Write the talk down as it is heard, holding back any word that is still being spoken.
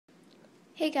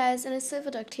Hey guys, and it's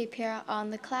Delightfulducttape here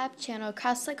on the collab channel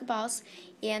Cross Like a Boss,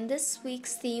 and this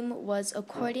week's theme was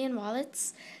accordion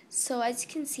wallets. So as you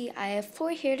can see, I have 4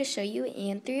 here to show you,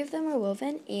 and 3 of them are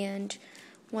woven, and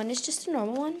 1 is just a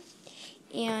normal one.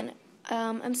 And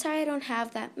I'm sorry I don't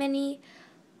have that many,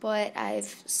 but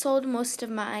I've sold most of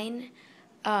mine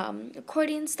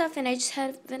accordion stuff, and I just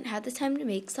haven't had the time to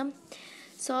make some.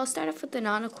 So I'll start off with the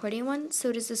non-accordion one. So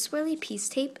it is a swirly piece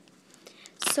tape.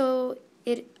 So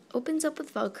it opens up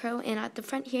with Velcro, and at the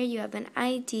front here you have an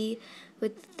ID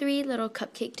with 3 little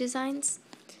cupcake designs.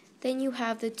 Then you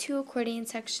have the 2 accordion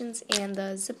sections and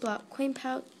the Ziploc coin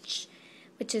pouch,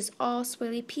 which is all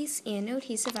swirly piece and no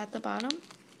adhesive at the bottom.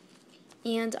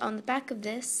 And on the back of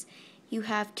this you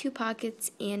have 2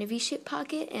 pockets and a V-shaped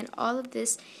pocket, and all of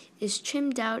this is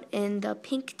trimmed out in the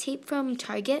pink tape from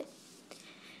Target.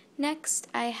 Next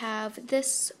I have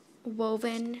this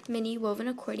mini woven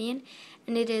accordion,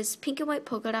 and it is pink and white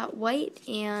polka dot white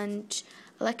and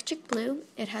electric blue.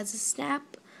 It has a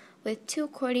snap with 2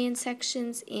 accordion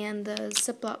sections and the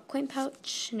Ziploc coin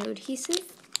pouch, no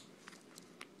adhesive,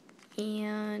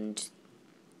 and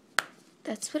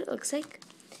that's what it looks like.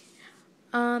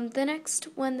 The next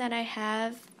one that I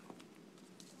have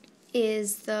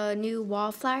is the new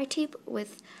wallflower tape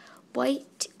with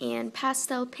white and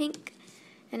pastel pink.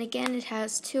 And again, it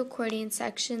has 2 accordion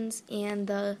sections and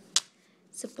the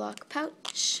Ziploc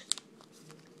pouch.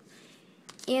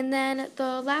 And then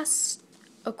the last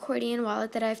accordion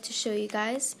wallet that I have to show you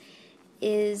guys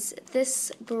is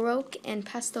this Baroque and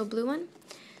pastel blue one.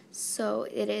 So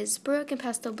it is Baroque and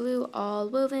pastel blue, all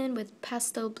woven with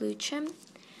pastel blue trim.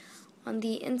 On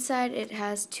the inside it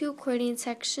has 2 accordion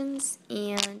sections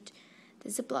and the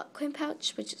Ziploc coin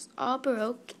pouch, which is all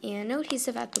Baroque and no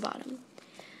adhesive at the bottom.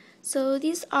 So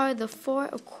these are the 4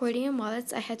 accordion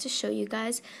wallets I had to show you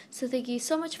guys. So thank you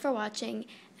so much for watching,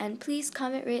 and please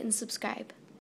comment, rate, and subscribe.